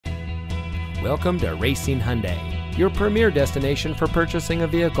Welcome to Racine Hyundai, your premier destination for purchasing a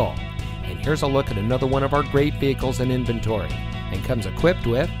vehicle. And here's a look at another one of our great vehicles in inventory, and comes equipped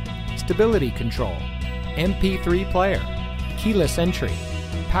with stability control, MP3 player, keyless entry,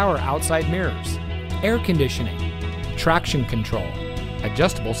 power outside mirrors, air conditioning, traction control,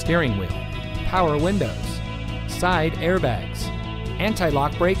 adjustable steering wheel, power windows, side airbags,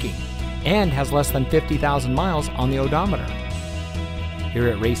 anti-lock braking, and has less than 50,000 miles on the odometer. Here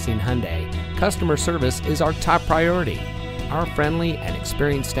at Racine Hyundai, customer service is our top priority. Our friendly and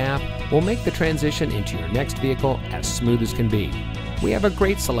experienced staff will make the transition into your next vehicle as smooth as can be. We have a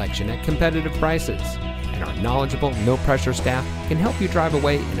great selection at competitive prices, and our knowledgeable, no-pressure staff can help you drive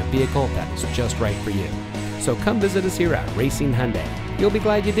away in a vehicle that is just right for you. So come visit us here at Racine Hyundai. You'll be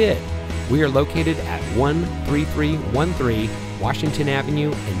glad you did. We are located at 13313 Washington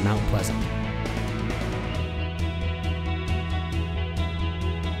Avenue in Mount Pleasant.